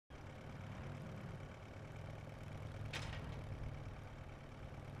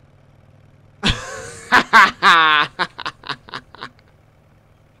Uh,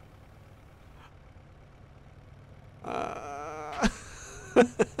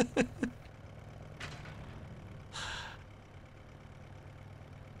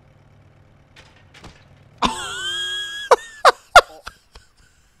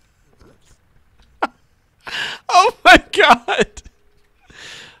 oh my god!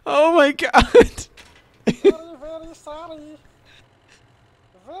 Oh my god! Very, very sorry.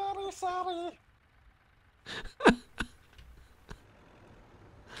 Very sorry.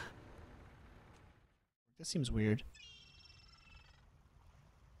 That seems weird.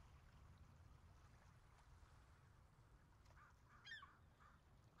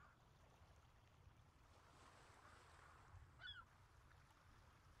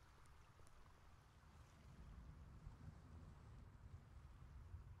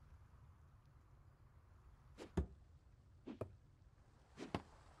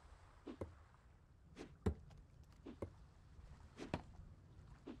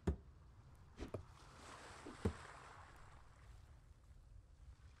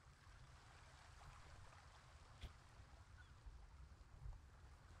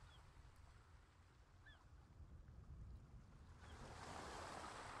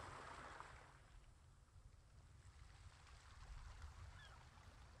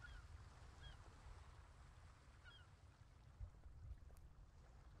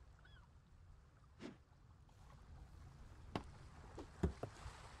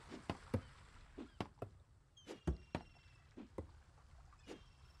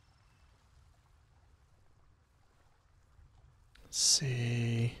 Let's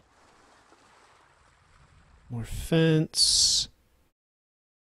see. More fence.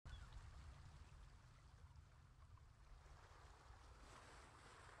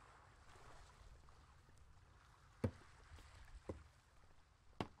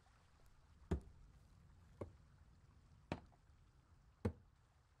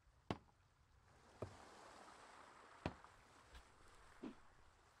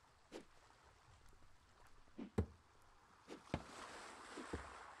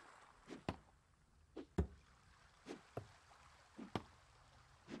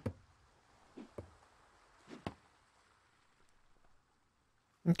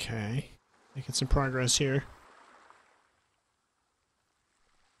 Okay. Making some progress here.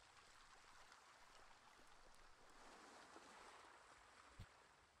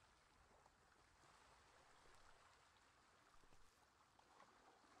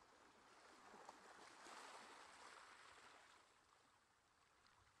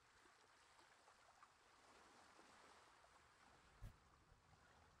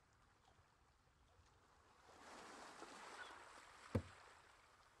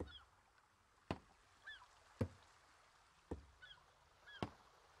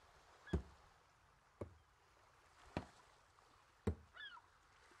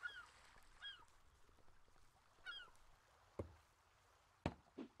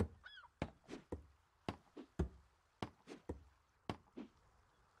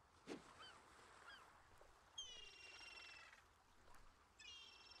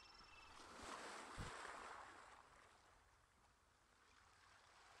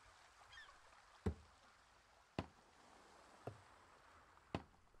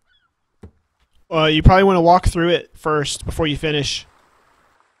 You probably want to walk through it first before you finish.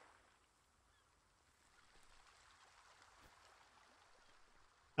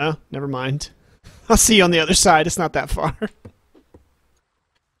 Oh, never mind. I'll see you on the other side. It's not that far.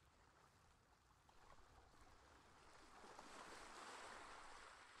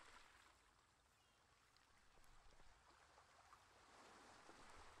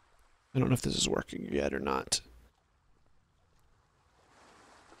 I don't know if this is working yet or not.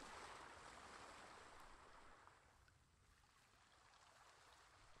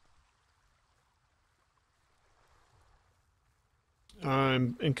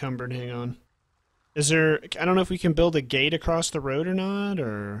 I'm encumbered. Hang on. Is there... I don't know if we can build a gate across the road or not,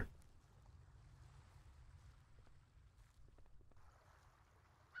 or...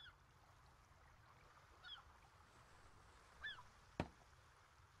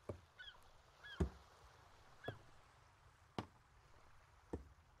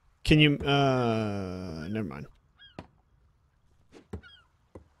 Can you... Never mind.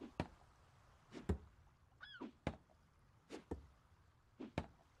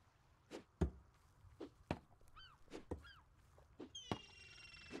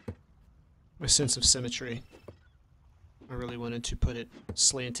 My sense of symmetry. I really wanted to put it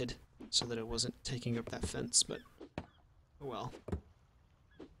slanted so that it wasn't taking up that fence, but oh well.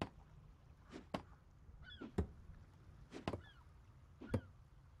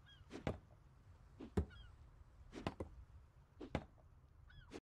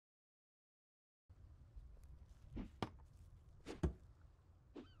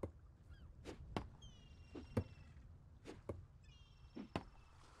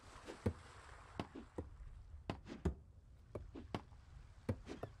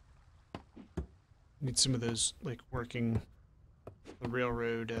 Need some of those, like, working the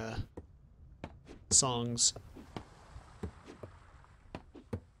railroad songs.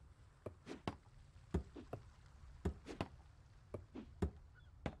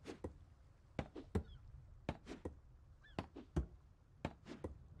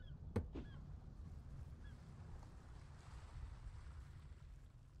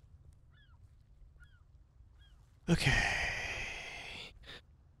 Okay.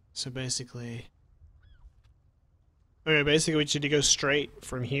 So basically... Okay, basically we need to go straight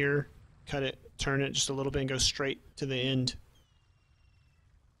from here, cut it, turn it just a little bit, and go straight to the end.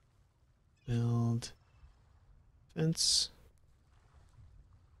 Build fence.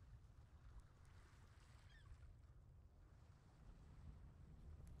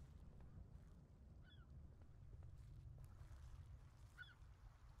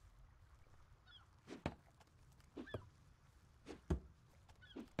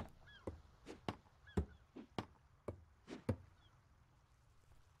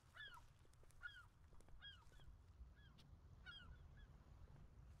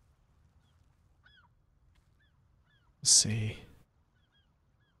 Let's see.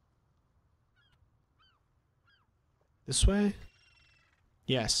 This way?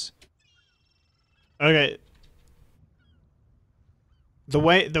 Yes. Okay. The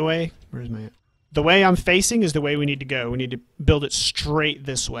way, where's my, the way I'm facing is the way we need to go. We need to build it straight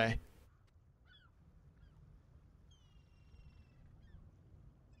this way.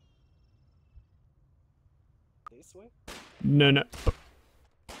 This way? No, no.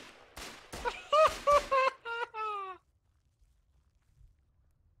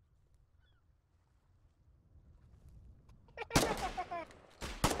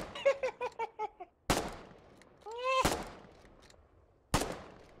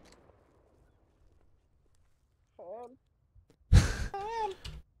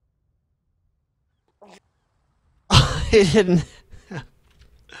 It didn't.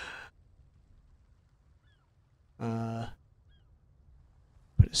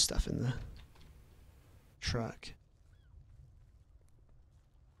 Put his stuff in the truck.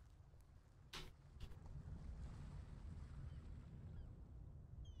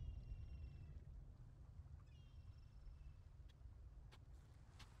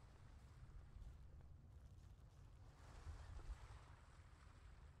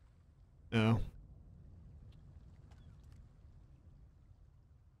 No.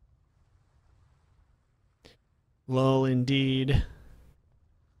 Lull indeed. A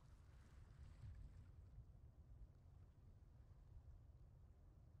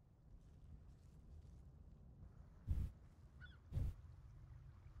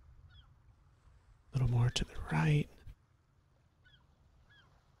little more to the right.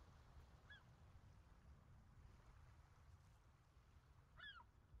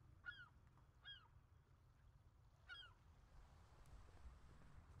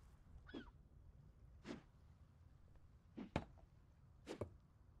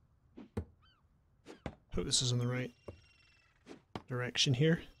 Hope this is in the right direction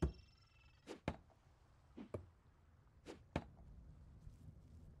here.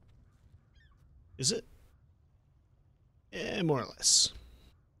 Is it? Yeah, more or less.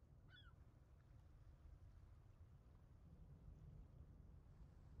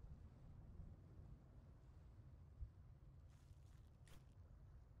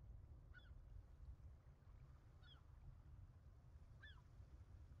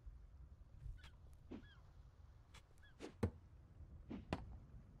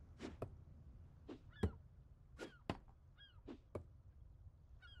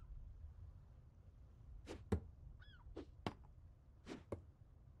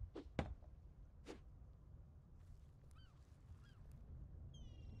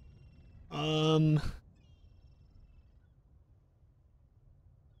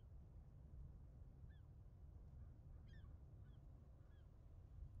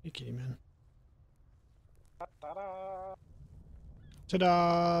 Hey, kitty man. Ta-da!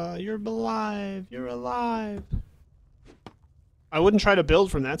 Ta-da! You're alive! You're alive! I wouldn't try to build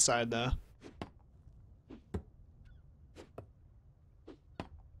from that side, though.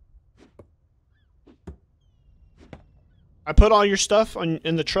 I put all your stuff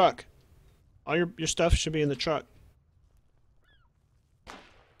in the truck. All your stuff should be in the truck.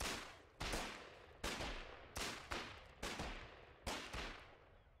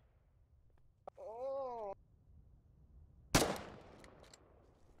 Oh.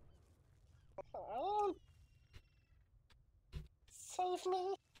 Save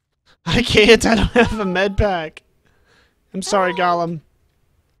me! I can't, I don't have a med pack. I'm sorry, Gollum.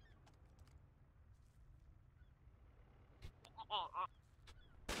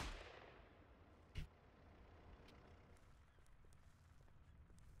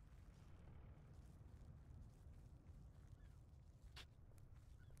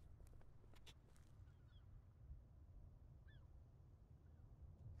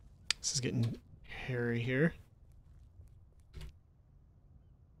 This is getting hairy here.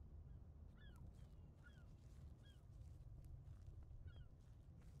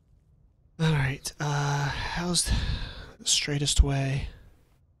 Alright, how's the straightest way?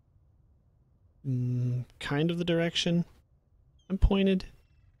 Kind of the direction I'm pointed.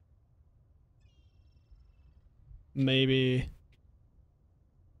 Maybe.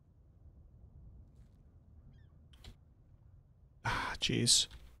 Ah, jeez.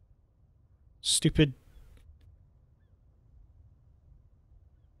 Stupid.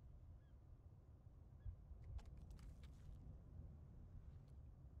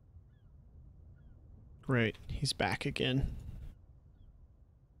 Great, he's back again.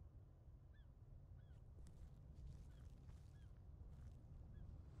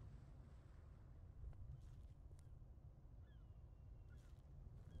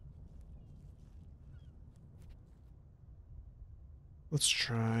 Let's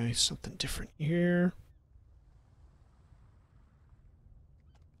try something different here.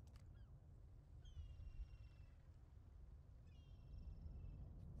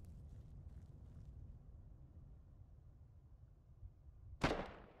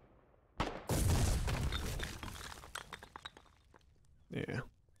 Yeah.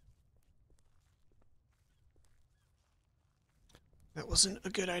 That wasn't a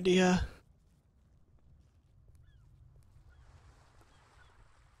good idea.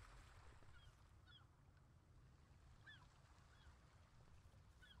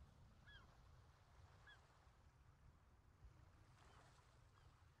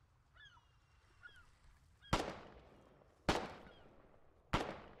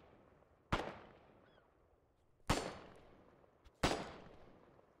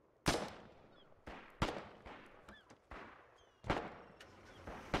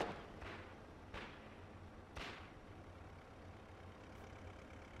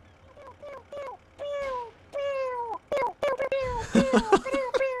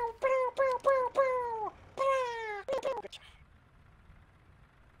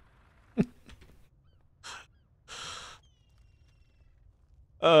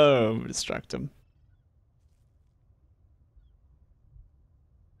 Oh, Destructum.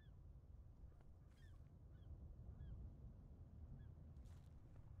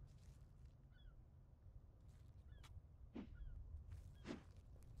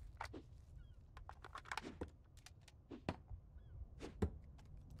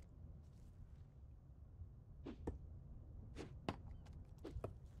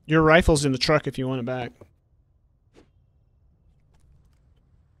 Your rifle's in the truck if you want it back.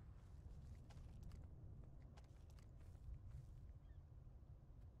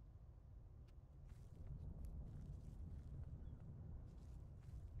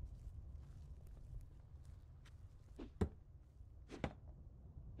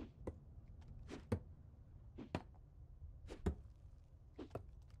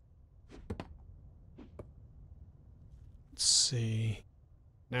 Let's see.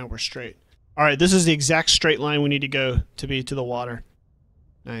 Now we're straight. All right, this is the exact straight line we need to go to be to the water.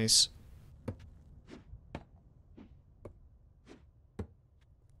 Nice.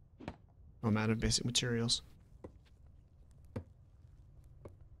 Oh, I'm out of basic materials.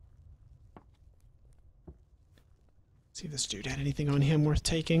 See if this dude had anything on him worth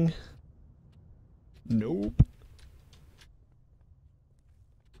taking. Nope.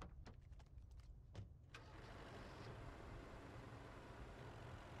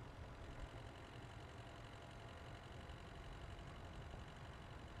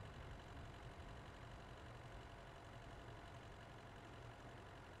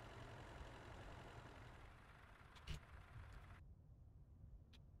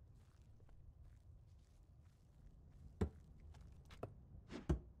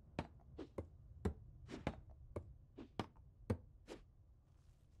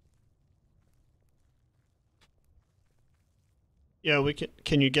 Yeah, we can.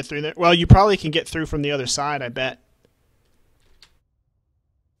 Can you get through there? Well, you probably can get through from the other side, I bet.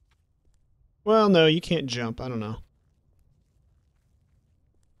 Well, no, you can't jump. I don't know.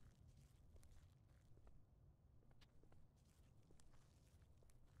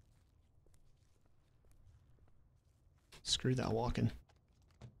 Screw that walking.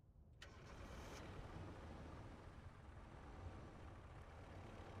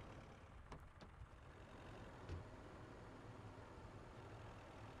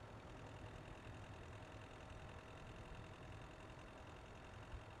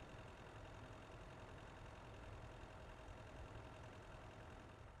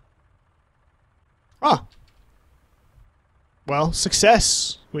 Ah. Well,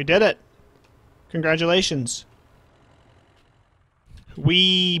 success. We did it. Congratulations.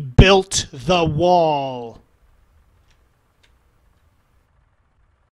 We built the wall.